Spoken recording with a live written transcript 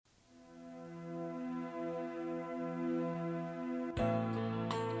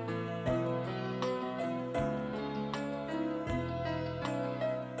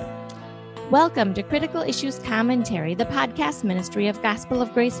Welcome to Critical Issues Commentary, the podcast ministry of Gospel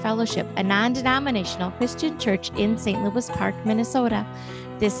of Grace Fellowship, a non-denominational Christian church in St. Louis Park, Minnesota.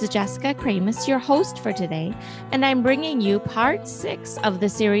 This is Jessica Kramus, your host for today, and I'm bringing you part 6 of the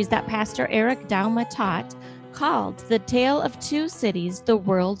series that Pastor Eric Dauma taught, called The Tale of Two Cities, The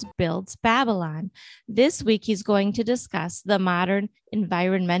World Builds Babylon. This week, he's going to discuss the modern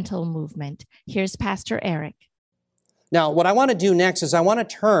environmental movement. Here's Pastor Eric. Now, what I want to do next is I want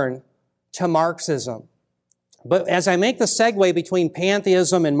to turn to Marxism. But as I make the segue between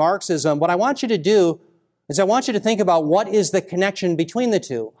pantheism and Marxism, what I want you to do is I want you to think about what is the connection between the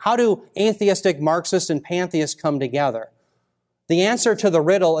two. How do atheistic, Marxist, and pantheists come together? The answer to the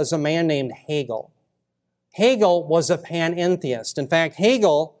riddle is a man named Hegel. Hegel was a panentheist. In fact,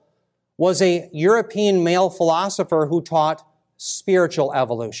 Hegel was a European male philosopher who taught spiritual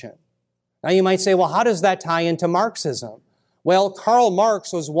evolution. Now you might say, well, how does that tie into Marxism? Well, Karl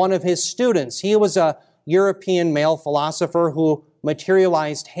Marx was one of his students. He was a European male philosopher who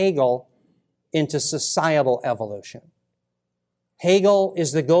materialized Hegel into societal evolution. Hegel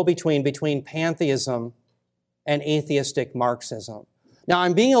is the go-between between pantheism and atheistic Marxism. Now,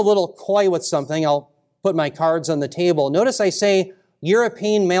 I'm being a little coy with something. I'll put my cards on the table. Notice I say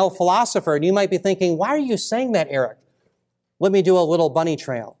European male philosopher, and you might be thinking, why are you saying that, Eric? Let me do a little bunny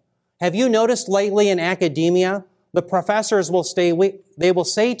trail. Have you noticed lately in academia, the professors will say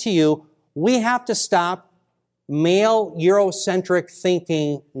to you, we have to stop male Eurocentric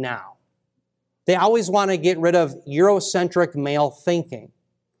thinking now. They always want to get rid of Eurocentric male thinking.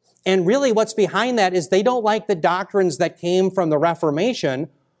 And really what's behind that is they don't like the doctrines that came from the Reformation,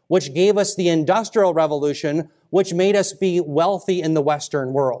 which gave us the Industrial Revolution, which made us be wealthy in the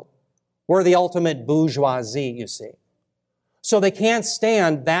Western world. We're the ultimate bourgeoisie, you see. So they can't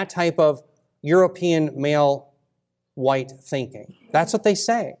stand that type of European male white thinking. That's what they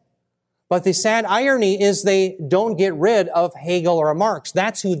say. But the sad irony is they don't get rid of Hegel or Marx.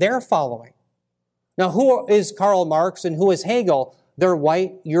 That's who they're following. Now, who is Karl Marx and who is Hegel? They're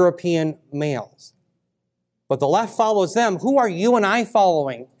white European males. But the left follows them. Who are you and I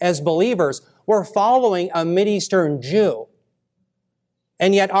following as believers? We're following a Mideastern Jew.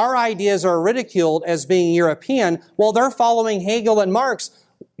 And yet our ideas are ridiculed as being European. Well, they're following Hegel and Marx.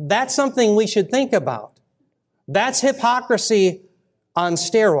 That's something we should think about. That's hypocrisy on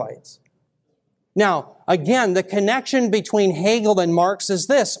steroids. Now, again, the connection between Hegel and Marx is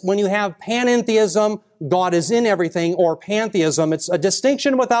this. When you have panentheism, God is in everything, or pantheism, it's a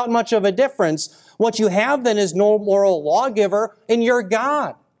distinction without much of a difference. What you have then is no moral lawgiver, and you're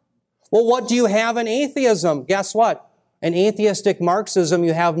God. Well, what do you have in atheism? Guess what? In atheistic Marxism,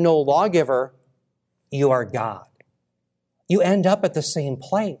 you have no lawgiver, you are God. You end up at the same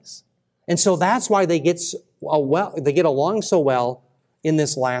place. And so that's why they get along so well in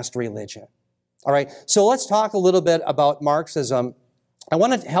this last religion. All right, so let's talk a little bit about Marxism. I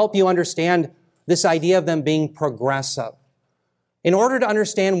want to help you understand this idea of them being progressive. In order to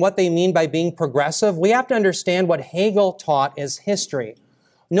understand what they mean by being progressive, we have to understand what Hegel taught as history.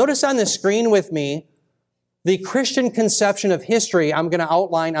 Notice on the screen with me, the Christian conception of history I'm going to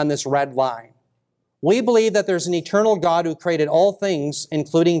outline on this red line. We believe that there's an eternal God who created all things,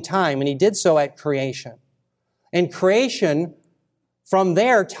 including time, and He did so at creation. And creation, from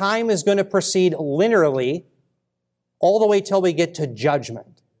there, time is going to proceed linearly all the way till we get to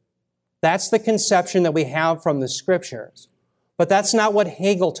judgment. That's the conception that we have from the Scriptures. But that's not what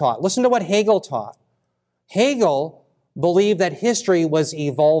Hegel taught. Listen to what Hegel taught. Hegel believed that history was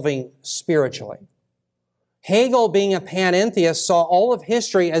evolving spiritually. Hegel, being a panentheist, saw all of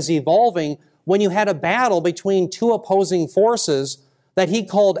history as evolving when you had a battle between two opposing forces that he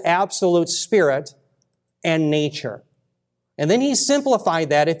called absolute spirit and nature. And then he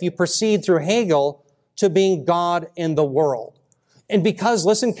simplified that, if you proceed through Hegel, to being God in the world. And because,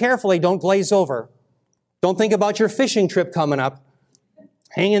 listen carefully, don't glaze over. Don't think about your fishing trip coming up.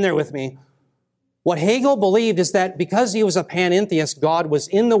 Hang in there with me. What Hegel believed is that because he was a panentheist, God was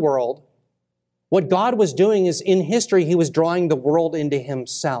in the world. What God was doing is, in history, He was drawing the world into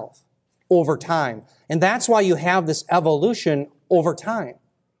Himself over time. And that's why you have this evolution over time.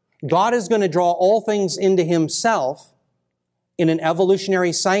 God is going to draw all things into Himself in an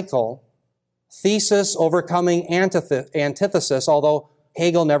evolutionary cycle, thesis overcoming antithesis, although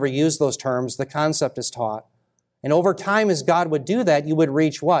Hegel never used those terms, the concept is taught. And over time, as God would do that, you would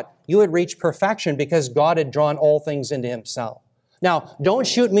reach what? You would reach perfection because God had drawn all things into Himself. Now, don't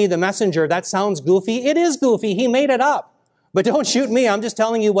shoot me, the messenger. That sounds goofy. It is goofy. He made it up. But don't shoot me. I'm just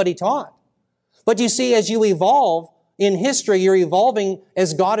telling you what he taught. But you see, as you evolve in history, you're evolving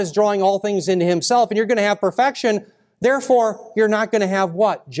as God is drawing all things into himself, and you're going to have perfection. Therefore, you're not going to have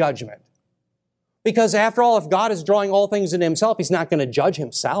what? Judgment. Because after all, if God is drawing all things into himself, he's not going to judge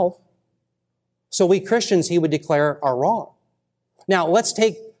himself. So we Christians, he would declare, are wrong. Now, let's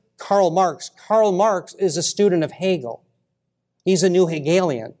take Karl Marx. Karl Marx is a student of Hegel. He's a new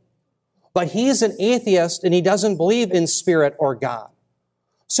Hegelian. But he's an atheist and he doesn't believe in spirit or God.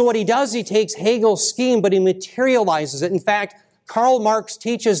 So what he does, he takes Hegel's scheme, but he materializes it. In fact, Karl Marx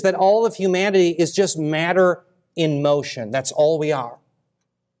teaches that all of humanity is just matter in motion. That's all we are.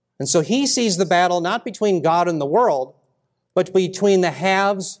 And so he sees the battle not between God and the world, but between the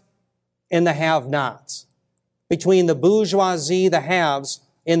haves and the have-nots, between the bourgeoisie, the haves,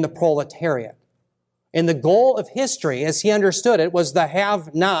 and the proletariat. And the goal of history, as he understood it, was the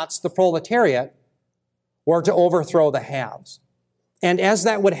have-nots, the proletariat, were to overthrow the haves. And as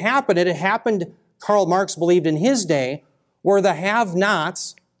that would happen, it had happened, Karl Marx believed in his day, where the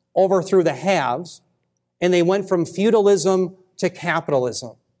have-nots overthrew the haves, and they went from feudalism to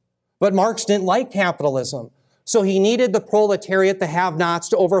capitalism. But Marx didn't like capitalism. So he needed the proletariat, the have-nots,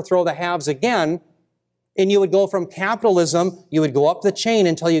 to overthrow the haves again. And you would go from capitalism, you would go up the chain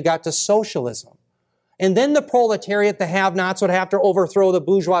until you got to socialism. And then the proletariat, the have-nots, would have to overthrow the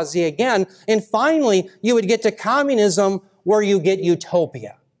bourgeoisie again. And finally, you would get to communism where you get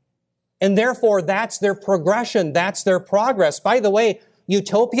utopia. And therefore, that's their progression. That's their progress. By the way,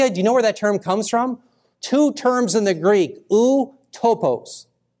 utopia, do you know where that term comes from? Two terms in the Greek, ou, topos,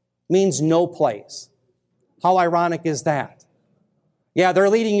 means no place. How ironic is that? Yeah, they're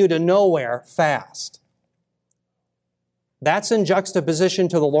leading you to nowhere fast. That's in juxtaposition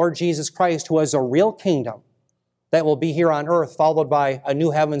to the Lord Jesus Christ, who has a real kingdom that will be here on earth, followed by a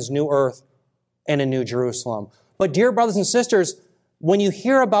new heavens, new earth, and a new Jerusalem. But dear brothers and sisters, when you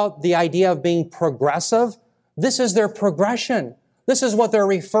hear about the idea of being progressive, this is their progression. This is what they're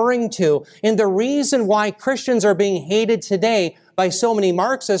referring to. And the reason why Christians are being hated today by so many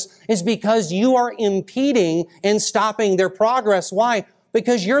Marxists is because you are impeding and stopping their progress. Why?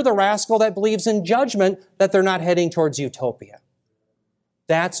 Because you're the rascal that believes in judgment, that they're not heading towards utopia.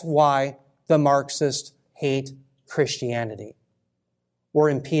 That's why the Marxists hate Christianity. We're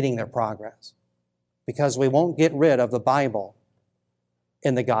impeding their progress because we won't get rid of the Bible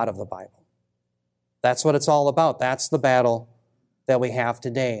and the God of the Bible. That's what it's all about. That's the battle that we have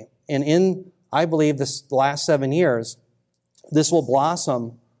today. And in, I believe, this last 7 years, this will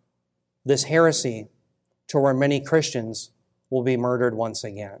blossom, this heresy, to where many Christians will be murdered once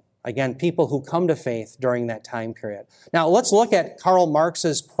again. Again, people who come to faith during that time period. Now, let's look at Karl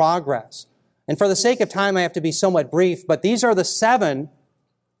Marx's progress. And for the sake of time, I have to be somewhat brief, but these are the 7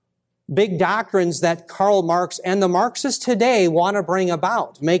 big doctrines that Karl Marx and the Marxists today want to bring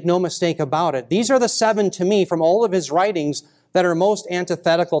about. Make no mistake about it. These are the 7, to me, from all of his writings that are most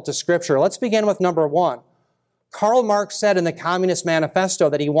antithetical to Scripture. Let's begin with number 1. Karl Marx said in the Communist Manifesto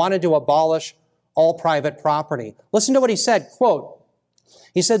that he wanted to abolish all private property. Listen to what he said, quote,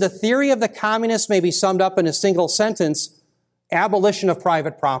 he said, the theory of the communists may be summed up in a single sentence, abolition of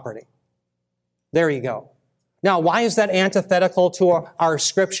private property. There you go. Now, why is that antithetical to our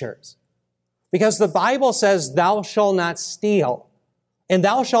Scriptures? Because the Bible says, thou shalt not steal. And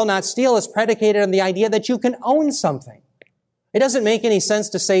thou shalt not steal is predicated on the idea that you can own something. It doesn't make any sense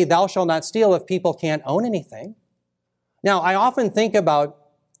to say thou shalt not steal if people can't own anything. Now, I often think about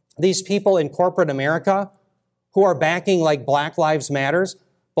these people in corporate America who are backing like Black Lives Matters.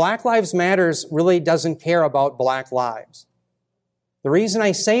 Black Lives Matters really doesn't care about black lives. The reason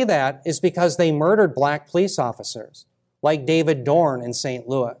I say that is because they murdered black police officers like David Dorn in St.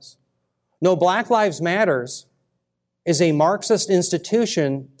 Louis. No, Black Lives Matters is a Marxist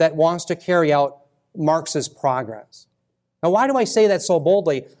institution that wants to carry out Marxist progress. Now, why do I say that so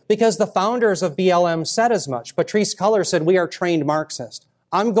boldly? Because the founders of BLM said as much. Patrisse Cullors said, we are trained Marxists.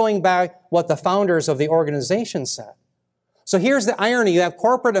 I'm going by what the founders of the organization said. So here's the irony. You have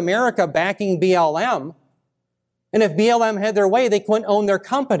corporate America backing BLM, and if BLM had their way, they couldn't own their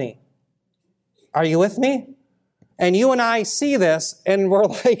company. Are you with me? And you and I see this, and we're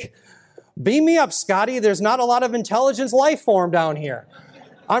like, beam me up, Scotty. There's not a lot of intelligence life form down here.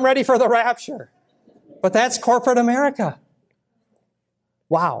 I'm ready for the rapture. But that's corporate America.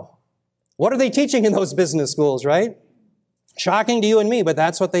 Wow. What are they teaching in those business schools, right? Shocking to you and me, but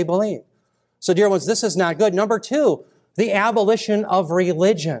that's what they believe. So, dear ones, this is not good. Number 2, the abolition of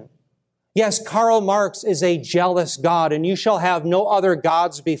religion. Yes, Karl Marx is a jealous God, and you shall have no other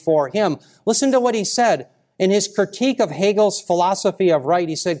gods before him. Listen to what he said in his critique of Hegel's philosophy of right.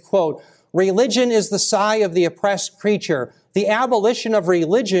 He said, quote, religion is the sigh of the oppressed creature. The abolition of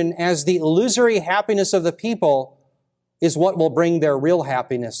religion as the illusory happiness of the people is what will bring their real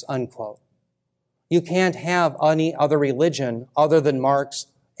happiness, unquote. You can't have any other religion other than Marx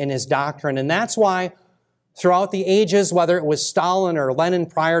and his doctrine. And that's why throughout the ages, whether it was Stalin or Lenin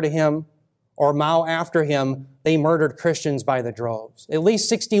prior to him or Mao after him, they murdered Christians by the droves. At least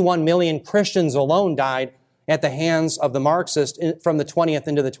 61 million Christians alone died at the hands of the Marxists from the 20th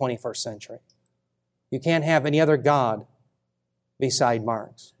into the 21st century. You can't have any other God beside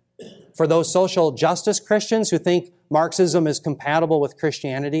Marx. For those social justice Christians who think Marxism is compatible with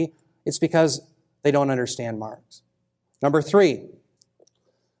Christianity, it's because they don't understand Marx. Number 3,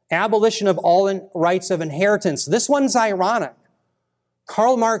 abolition of all rights of inheritance. This one's ironic.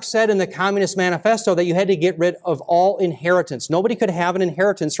 Karl Marx said in the Communist Manifesto that you had to get rid of all inheritance. Nobody could have an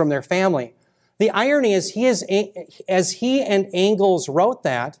inheritance from their family. The irony is, as he and Engels wrote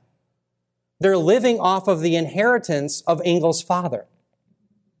that, they're living off of the inheritance of Engels' father.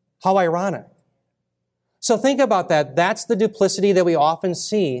 How ironic. So think about that. That's the duplicity that we often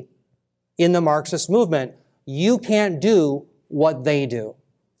see in the Marxist movement. You can't do what they do.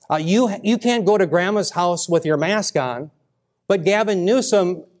 You can't go to grandma's house with your mask on, but Gavin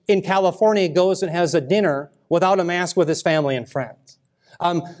Newsom in California goes and has a dinner without a mask with his family and friends.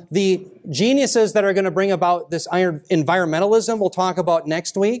 The geniuses that are going to bring about this environmentalism we'll talk about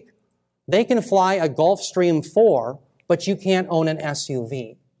next week, they can fly a Gulfstream 4, but you can't own an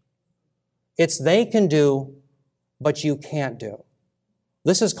SUV. It's they can do, but you can't do.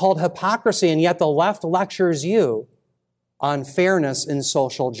 This is called hypocrisy, and yet the left lectures you on fairness and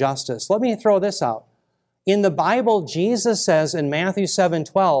social justice. Let me throw this out. In the Bible, Jesus says in Matthew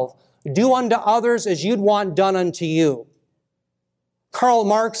 7:12, do unto others as you'd want done unto you. Karl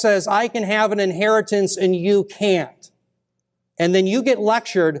Marx says, I can have an inheritance and you can't. And then you get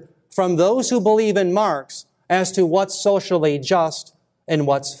lectured from those who believe in Marx as to what's socially just and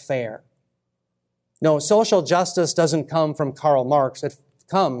what's fair. No, social justice doesn't come from Karl Marx. It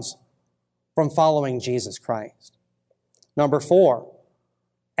comes from following Jesus Christ. Number 4,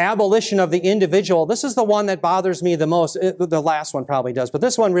 abolition of the individual. This is the one that bothers me the most. The last one probably does, but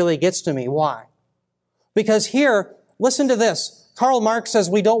this one really gets to me. Why? Because here, listen to this. Karl Marx says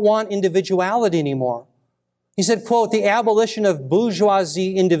we don't want individuality anymore. He said, quote, the abolition of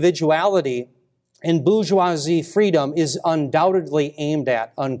bourgeoisie individuality and bourgeoisie freedom is undoubtedly aimed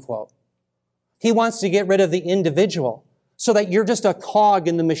at, unquote. He wants to get rid of the individual so that you're just a cog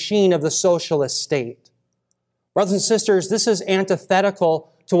in the machine of the socialist state. Brothers and sisters, this is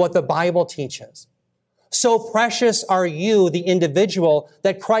antithetical to what the Bible teaches. So precious are you, the individual,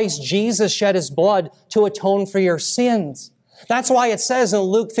 that Christ Jesus shed his blood to atone for your sins. That's why it says in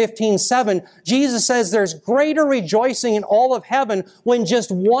Luke 15:7, Jesus says there's greater rejoicing in all of heaven when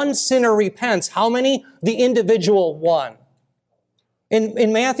just one sinner repents. How many? The individual one.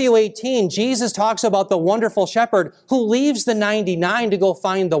 In Matthew 18, Jesus talks about the wonderful shepherd who leaves the 99 to go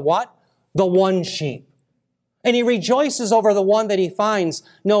find the what? The one sheep. And he rejoices over the one that he finds.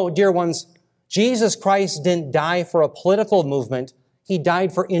 No, dear ones, Jesus Christ didn't die for a political movement. He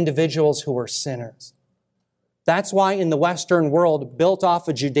died for individuals who were sinners. That's why in the Western world, built off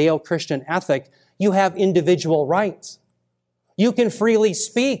a Judeo-Christian ethic, you have individual rights. You can freely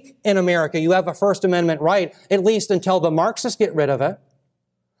speak in America. You have a First Amendment right, at least until the Marxists get rid of it.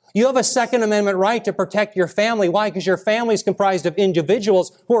 You have a Second Amendment right to protect your family. Why? Because your family is comprised of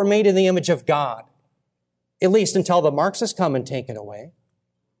individuals who are made in the image of God. At least until the Marxists come and take it away.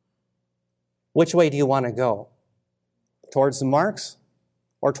 Which way do you want to go? Towards the Marx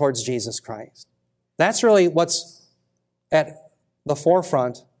or towards Jesus Christ? That's really what's at the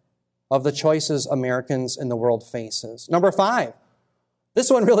forefront of the choices Americans in the world faces. Number 5. This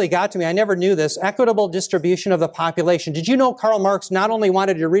one really got to me. I never knew this. Equitable distribution of the population. Did you know Karl Marx not only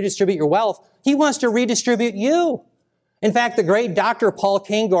wanted to redistribute your wealth, he wants to redistribute you? In fact, the great Dr. Paul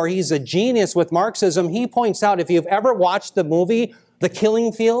Kengor, he's a genius with Marxism. He points out, if you've ever watched the movie The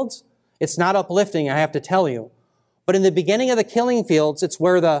Killing Fields, it's not uplifting, I have to tell you. But in the beginning of The Killing Fields, it's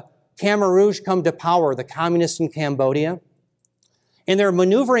where the Khmer Rouge come to power, the communists in Cambodia. And they're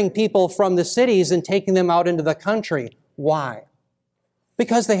maneuvering people from the cities and taking them out into the country. Why?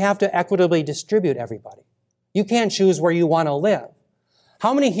 Because they have to equitably distribute everybody. You can't choose where you want to live.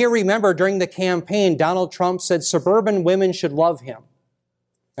 How many here remember during the campaign, Donald Trump said suburban women should love him?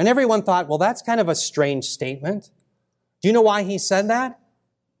 And everyone thought, well, that's kind of a strange statement. Do you know why he said that?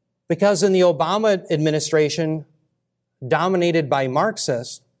 Because in the Obama administration, dominated by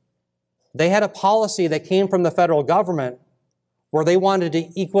Marxists, they had a policy that came from the federal government where they wanted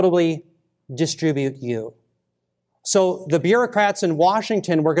to equitably distribute you. So the bureaucrats in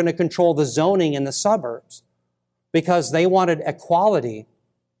Washington were going to control the zoning in the suburbs because they wanted equality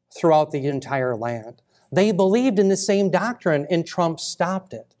throughout the entire land. They believed in the same doctrine, and Trump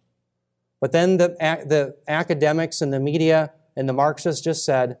stopped it. But then the academics and the media and the Marxists just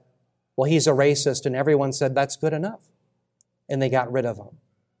said, well, he's a racist, and everyone said, that's good enough. And they got rid of him.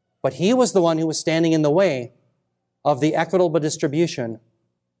 But he was the one who was standing in the way of the equitable distribution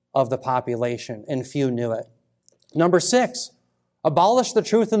of the population, and few knew it. Number 6, abolish the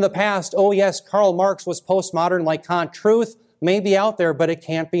truth in the past. Oh yes, Karl Marx was postmodern like Kant. Truth may be out there, but it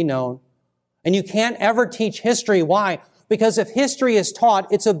can't be known. And you can't ever teach history. Why? Because if history is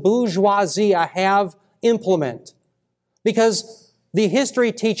taught, it's a bourgeoisie, a have-implement. Because the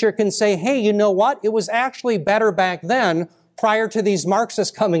history teacher can say, hey, you know what? It was actually better back then prior to these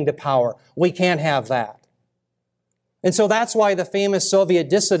Marxists coming to power. We can't have that. And so that's why the famous Soviet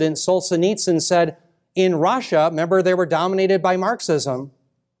dissident Solzhenitsyn said, in Russia, remember they were dominated by Marxism.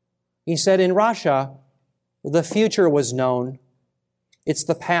 He said, in Russia, the future was known. It's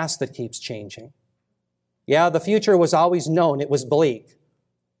the past that keeps changing. Yeah, the future was always known. It was bleak.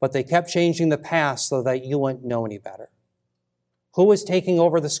 But they kept changing the past so that you wouldn't know any better. Who is taking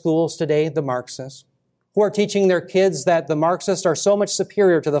over the schools today? The Marxists. Who are teaching their kids that the Marxists are so much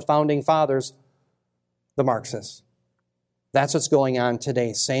superior to the founding fathers? The Marxists. That's what's going on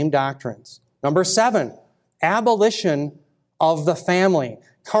today. Same doctrines. Number 7, abolition of the family.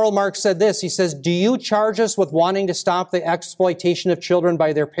 Karl Marx said this. He says, do you charge us with wanting to stop the exploitation of children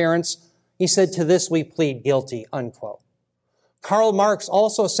by their parents? He said, to this we plead guilty, unquote. Karl Marx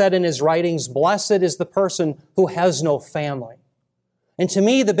also said in his writings, blessed is the person who has no family. And to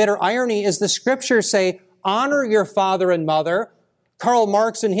me, the bitter irony is the scriptures say, honor your father and mother. Karl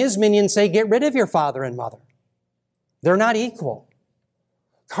Marx and his minions say, get rid of your father and mother. They're not equal.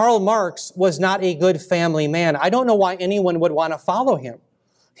 Karl Marx was not a good family man. I don't know why anyone would want to follow him.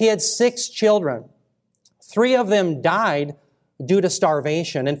 He had 6 children. 3 of them died due to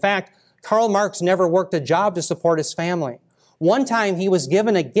starvation. In fact, Karl Marx never worked a job to support his family. One time he was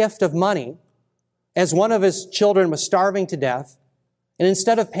given a gift of money as one of his children was starving to death. And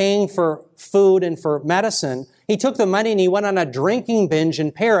instead of paying for food and for medicine, he took the money and he went on a drinking binge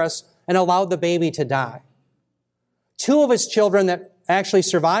in Paris and allowed the baby to die. 2 of his children that actually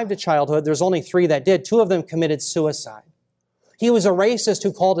survived to childhood, there's only 3 that did, 2 of them committed suicide. He was a racist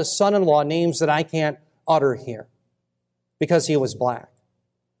who called his son-in-law names that I can't utter here because he was black.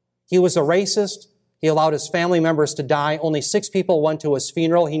 He was a racist. He allowed his family members to die. Only 6 people went to his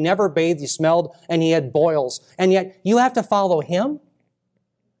funeral. He never bathed, he smelled, and he had boils. And yet, you have to follow him?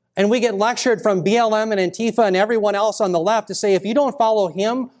 And we get lectured from BLM and Antifa and everyone else on the left to say, if you don't follow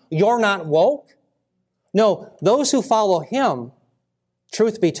him, you're not woke? No, those who follow him,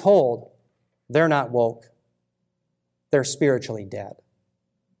 truth be told, they're not woke. They're spiritually dead.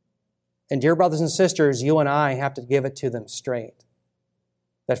 And dear brothers and sisters, you and I have to give it to them straight.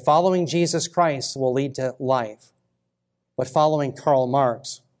 That following Jesus Christ will lead to life, but following Karl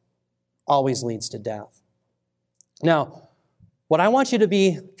Marx always leads to death. Now, what I want you to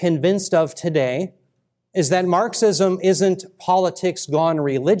be convinced of today is that Marxism isn't politics gone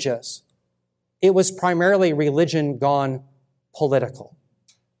religious. It was primarily religion gone political.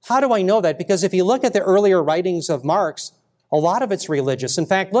 How do I know that? Because if you look at the earlier writings of Marx, a lot of it's religious. In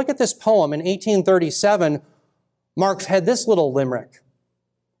fact, look at this poem. In 1837, Marx had this little limerick.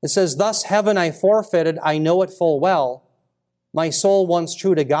 It says, thus heaven I forfeited, I know it full well. My soul once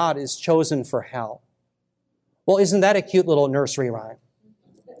true to God is chosen for hell. Well, isn't that a cute little nursery rhyme?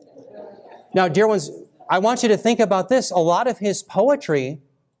 Now, dear ones, I want you to think about this. A lot of his poetry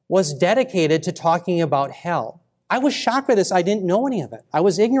was dedicated to talking about hell. I was shocked by this. I didn't know any of it. I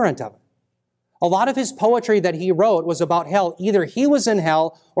was ignorant of it. A lot of his poetry that he wrote was about hell. Either he was in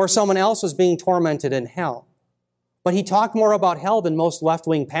hell or someone else was being tormented in hell. But he talked more about hell than most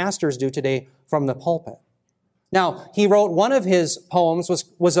left-wing pastors do today from the pulpit. Now, he wrote one of his poems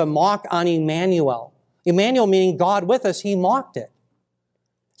was a mock on Emmanuel. Emmanuel meaning God with us. He mocked it.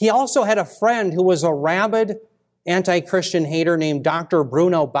 He also had a friend who was a rabid anti-Christian hater named Dr.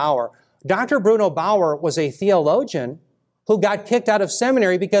 Bruno Bauer. Dr. Bruno Bauer was a theologian who got kicked out of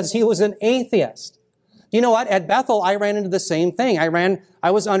seminary because he was an atheist. You know what? At Bethel, I ran into the same thing.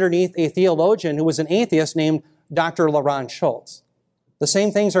 I was underneath a theologian who was an atheist named Dr. Laurent Schultz. The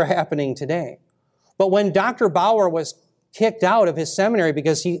same things are happening today. But when Dr. Bauer was kicked out of his seminary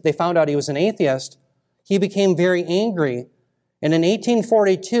because they found out he was an atheist, he became very angry. And in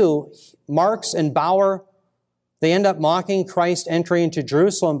 1842, Marx and Bauer, they end up mocking Christ entering into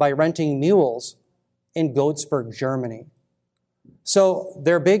Jerusalem by renting mules in Godesberg, Germany. So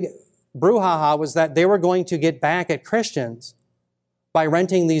their big brouhaha was that they were going to get back at Christians by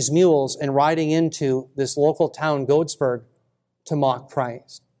renting these mules and riding into this local town, Godesberg, to mock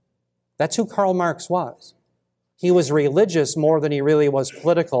Christ. That's who Karl Marx was. He was religious more than he really was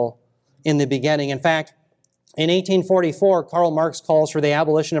political in the beginning. In fact, In 1844, Karl Marx calls for the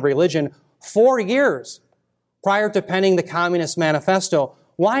abolition of religion 4 years prior to penning the Communist Manifesto.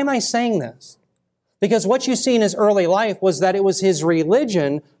 Why am I saying this? Because what you see in his early life was that it was his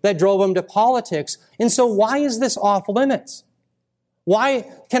religion that drove him to politics. And so why is this off limits? Why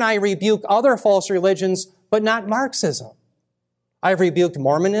can I rebuke other false religions but not Marxism? I've rebuked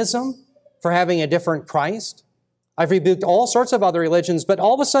Mormonism for having a different Christ. I've rebuked all sorts of other religions, but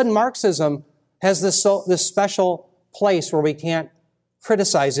all of a sudden Marxism has this special place where we can't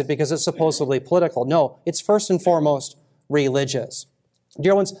criticize it because it's supposedly political. No, it's first and foremost religious.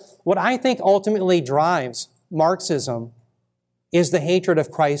 Dear ones, what I think ultimately drives Marxism is the hatred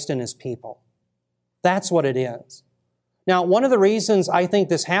of Christ and his people. That's what it is. Now, one of the reasons I think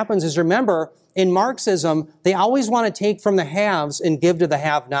this happens is, remember, in Marxism, they always want to take from the haves and give to the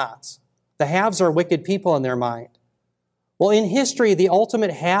have-nots. The haves are wicked people in their mind. Well, in history, the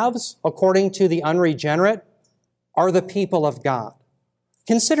ultimate haves, according to the unregenerate, are the people of God.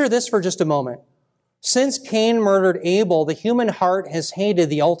 Consider this for just a moment. Since Cain murdered Abel, the human heart has hated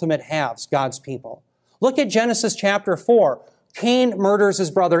the ultimate haves, God's people. Look at Genesis chapter 4. Cain murders his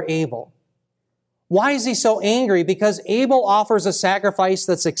brother Abel. Why is he so angry? Because Abel offers a sacrifice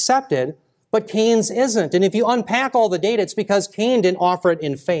that's accepted, but Cain's isn't. And if you unpack all the data, it's because Cain didn't offer it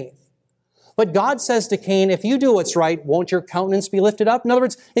in faith. But God says to Cain, if you do what's right, won't your countenance be lifted up? In other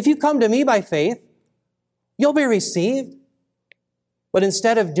words, if you come to me by faith, you'll be received. But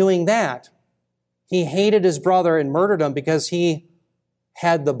instead of doing that, he hated his brother and murdered him because he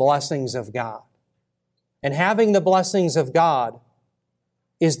had the blessings of God. And having the blessings of God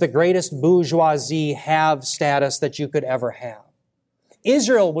is the greatest bourgeoisie have status that you could ever have.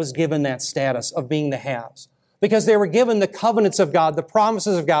 Israel was given that status of being the haves because they were given the covenants of God, the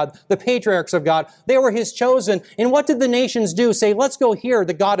promises of God, the patriarchs of God. They were his chosen. And what did the nations do? Say, let's go here,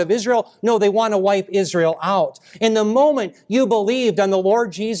 the God of Israel? No, they want to wipe Israel out. In the moment you believed on the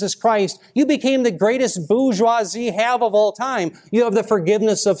Lord Jesus Christ, you became the greatest bourgeoisie have of all time. You have the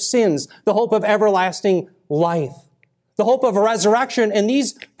forgiveness of sins, the hope of everlasting life, the hope of resurrection, and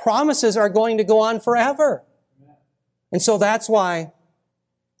these promises are going to go on forever. And so that's why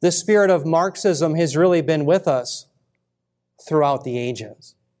the spirit of Marxism has really been with us throughout the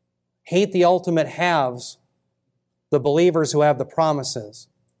ages. Hate the ultimate haves, the believers who have the promises,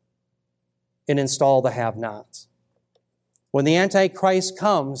 and install the have-nots. When the Antichrist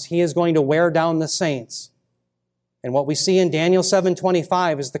comes, he is going to wear down the saints. And what we see in Daniel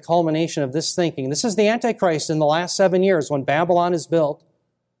 7:25 is the culmination of this thinking. This is the Antichrist in the last 7 years when Babylon is built.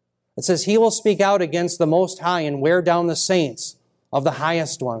 It says, he will speak out against the Most High and wear down the saints of the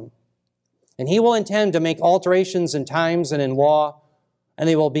highest one. And he will intend to make alterations in times and in law, and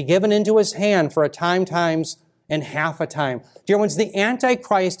they will be given into his hand for a time, times, and half a time. Dear ones, the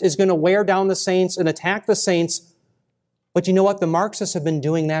Antichrist is going to wear down the saints and attack the saints. But you know what? The Marxists have been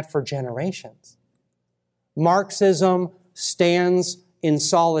doing that for generations. Marxism stands in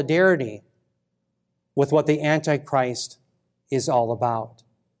solidarity with what the Antichrist is all about.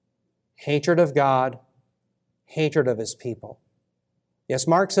 Hatred of God, hatred of his people. Yes,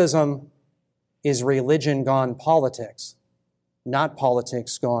 Marxism is religion gone politics, not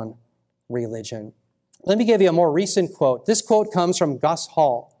politics gone religion. Let me give you a more recent quote. This quote comes from Gus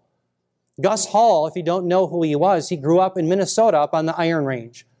Hall. Gus Hall, if you don't know who he was, he grew up in Minnesota up on the Iron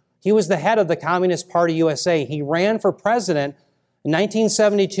Range. He was the head of the Communist Party USA. He ran for president in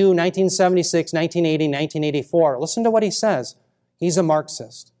 1972, 1976, 1980, 1984. Listen to what he says. He's a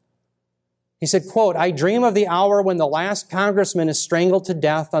Marxist. He said, quote, I dream of the hour when the last congressman is strangled to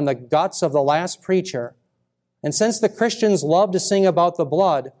death on the guts of the last preacher. And since the Christians love to sing about the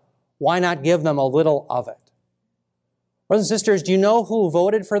blood, why not give them a little of it? Brothers and sisters, do you know who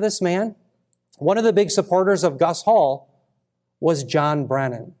voted for this man? One of the big supporters of Gus Hall was John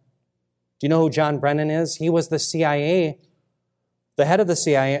Brennan. Do you know who John Brennan is? He was the CIA, the head of the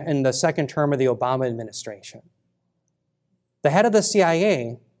CIA in the second term of the Obama administration. The head of the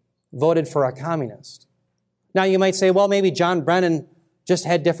CIA voted for a communist. Now you might say, well, maybe John Brennan just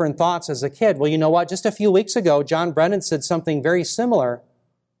had different thoughts as a kid. Well, you know what? Just a few weeks ago, John Brennan said something very similar,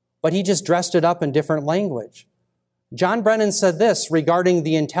 but he just dressed it up in different language. John Brennan said this regarding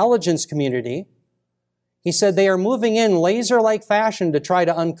the intelligence community. He said they are moving in laser-like fashion to try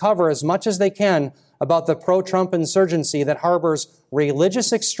to uncover as much as they can about the pro-Trump insurgency that harbors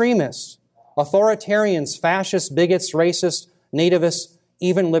religious extremists, authoritarians, fascists, bigots, racists, nativists,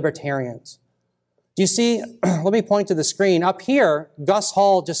 even libertarians. Do you see, let me point to the screen. Up here, Gus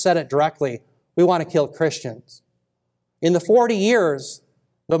Hall just said it directly. We want to kill Christians. In the 40 years,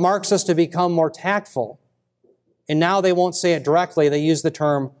 the Marxists have become more tactful. And now they won't say it directly. They use the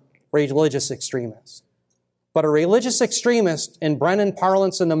term religious extremists. But a religious extremist, in Brennan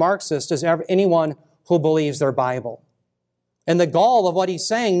parlance and the Marxist, is anyone who believes their Bible. And the gall of what he's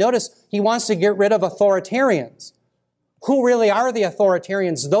saying, notice he wants to get rid of authoritarians. Who really are the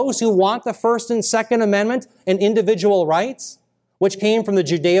authoritarians? Those who want the First and Second Amendment and individual rights, which came from the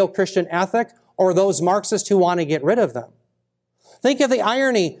Judeo-Christian ethic, or those Marxists who want to get rid of them? Think of the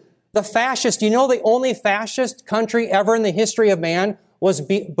irony. The fascist, you know, the only fascist country ever in the history of man was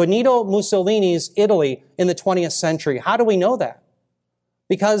Benito Mussolini's Italy in the 20th century. How do we know that?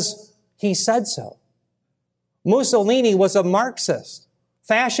 Because he said so. Mussolini was a Marxist.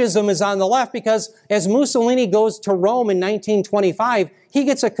 Fascism is on the left because as Mussolini goes to Rome in 1925, he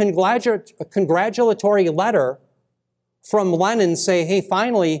gets a congratulatory letter from Lenin saying, hey,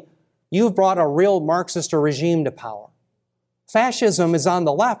 finally, you've brought a real Marxist regime to power. Fascism is on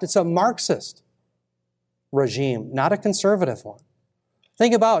the left. It's a Marxist regime, not a conservative one.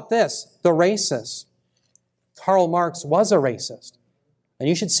 Think about this, the racist. Karl Marx was a racist. And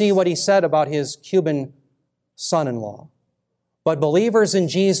you should see what he said about his Cuban son-in-law. But believers in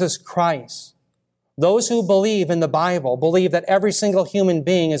Jesus Christ, those who believe in the Bible, believe that every single human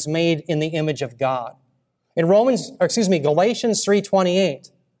being is made in the image of God. In Galatians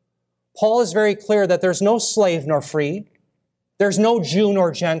 3:28, Paul is very clear that there's no slave nor free, there's no Jew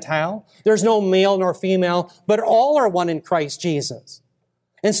nor Gentile, there's no male nor female, but all are one in Christ Jesus.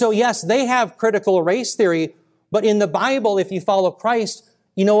 And so, yes, they have critical race theory, but in the Bible, if you follow Christ,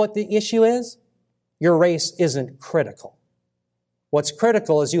 you know what the issue is? Your race isn't critical. What's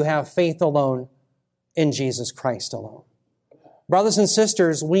critical is you have faith alone in Jesus Christ alone. Brothers and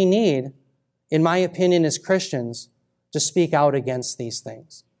sisters, we need, in my opinion as Christians, to speak out against these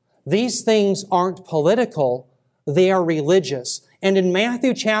things. These things aren't political, they are religious. And in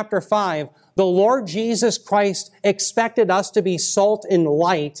Matthew chapter 5, the Lord Jesus Christ expected us to be salt and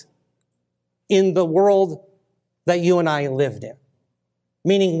light in the world that you and I lived in.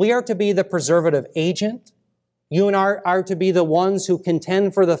 Meaning we are to be the preservative agent. You and I are to be the ones who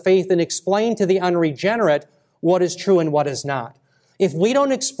contend for the faith and explain to the unregenerate what is true and what is not. If we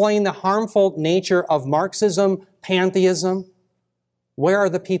don't explain the harmful nature of Marxism, pantheism, where are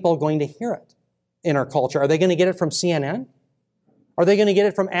the people going to hear it in our culture? Are they going to get it from CNN? Are they going to get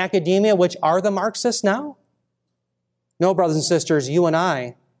it from academia, which are the Marxists now? No, brothers and sisters, you and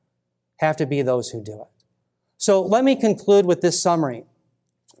I have to be those who do it. So let me conclude with this summary.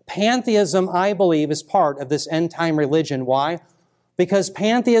 Pantheism, I believe, is part of this end-time religion. Why? Because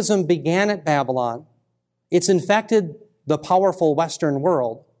pantheism began at Babylon. It's infected the powerful Western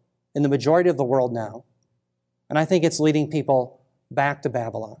world, in the majority of the world now. And I think it's leading people back to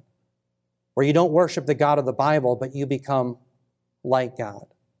Babylon, where you don't worship the God of the Bible, but you become like God.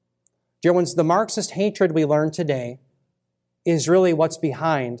 Dear ones, the Marxist hatred we learn today is really what's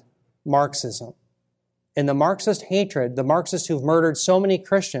behind Marxism. And the Marxist hatred, the Marxists who've murdered so many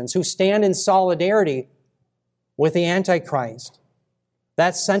Christians, who stand in solidarity with the Antichrist,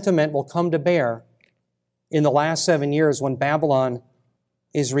 that sentiment will come to bear in the last 7 years when Babylon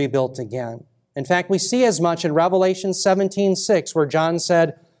is rebuilt again. In fact, we see as much in Revelation 17:6, where John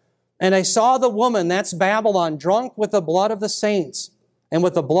said, "And I saw the woman," that's Babylon, "drunk with the blood of the saints and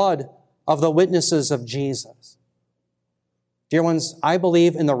with the blood of the witnesses of Jesus." Dear ones, I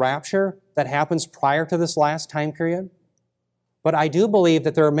believe in the rapture that happens prior to this last time period. But I do believe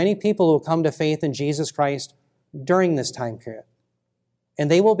that there are many people who will come to faith in Jesus Christ during this time period. And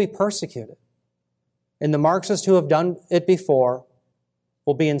they will be persecuted. And the Marxists who have done it before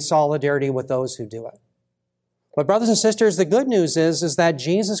will be in solidarity with those who do it. But brothers and sisters, the good news is that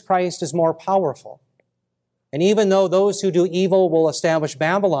Jesus Christ is more powerful. And even though those who do evil will establish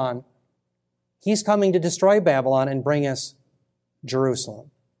Babylon, He's coming to destroy Babylon and bring us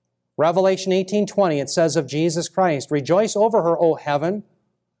Jerusalem. Revelation 18:20, it says of Jesus Christ, "Rejoice over her, O heaven,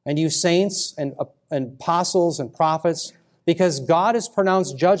 and you saints and apostles and prophets, because God has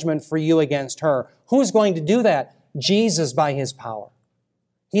pronounced judgment for you against her." Who's going to do that? Jesus by His power.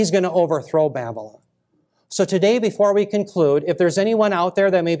 He's going to overthrow Babylon. So today, before we conclude, if there's anyone out there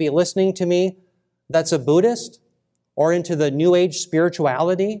that may be listening to me that's a Buddhist or into the New Age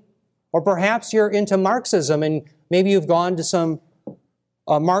spirituality, or perhaps you're into Marxism and maybe you've gone to some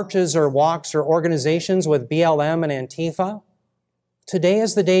marches or walks or organizations with BLM and Antifa, today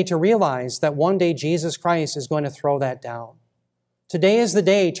is the day to realize that one day Jesus Christ is going to throw that down. Today is the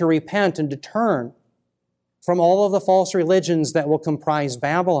day to repent and to turn from all of the false religions that will comprise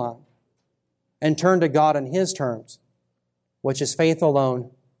Babylon and turn to God on His terms, which is faith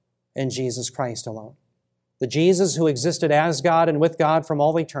alone in Jesus Christ alone. The Jesus who existed as God and with God from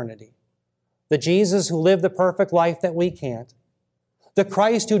all eternity. The Jesus who lived the perfect life that we can't. The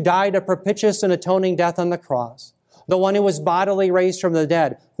Christ who died a propitious and atoning death on the cross. The one who was bodily raised from the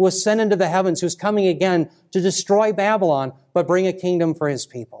dead, who ascended into the heavens, who's coming again to destroy Babylon, but bring a kingdom for his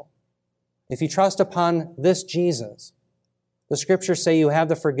people. If you trust upon this Jesus, the scriptures say you have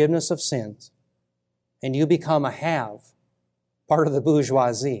the forgiveness of sins, and you become a have, part of the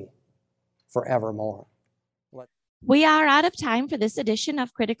bourgeoisie, forevermore. We are out of time for this edition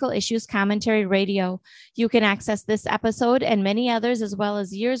of Critical Issues Commentary Radio. You can access this episode and many others, as well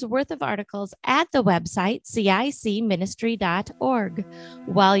as years' worth of articles at the website, cicministry.org.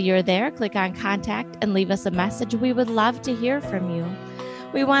 While you're there, click on Contact and leave us a message. We would love to hear from you.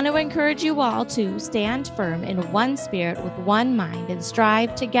 We want to encourage you all to stand firm in one spirit with one mind and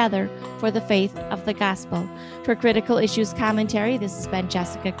strive together for the faith of the gospel. For Critical Issues Commentary, this has been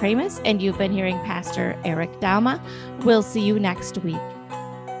Jessica Kramus, and you've been hearing Pastor Eric Dauma. We'll see you next week.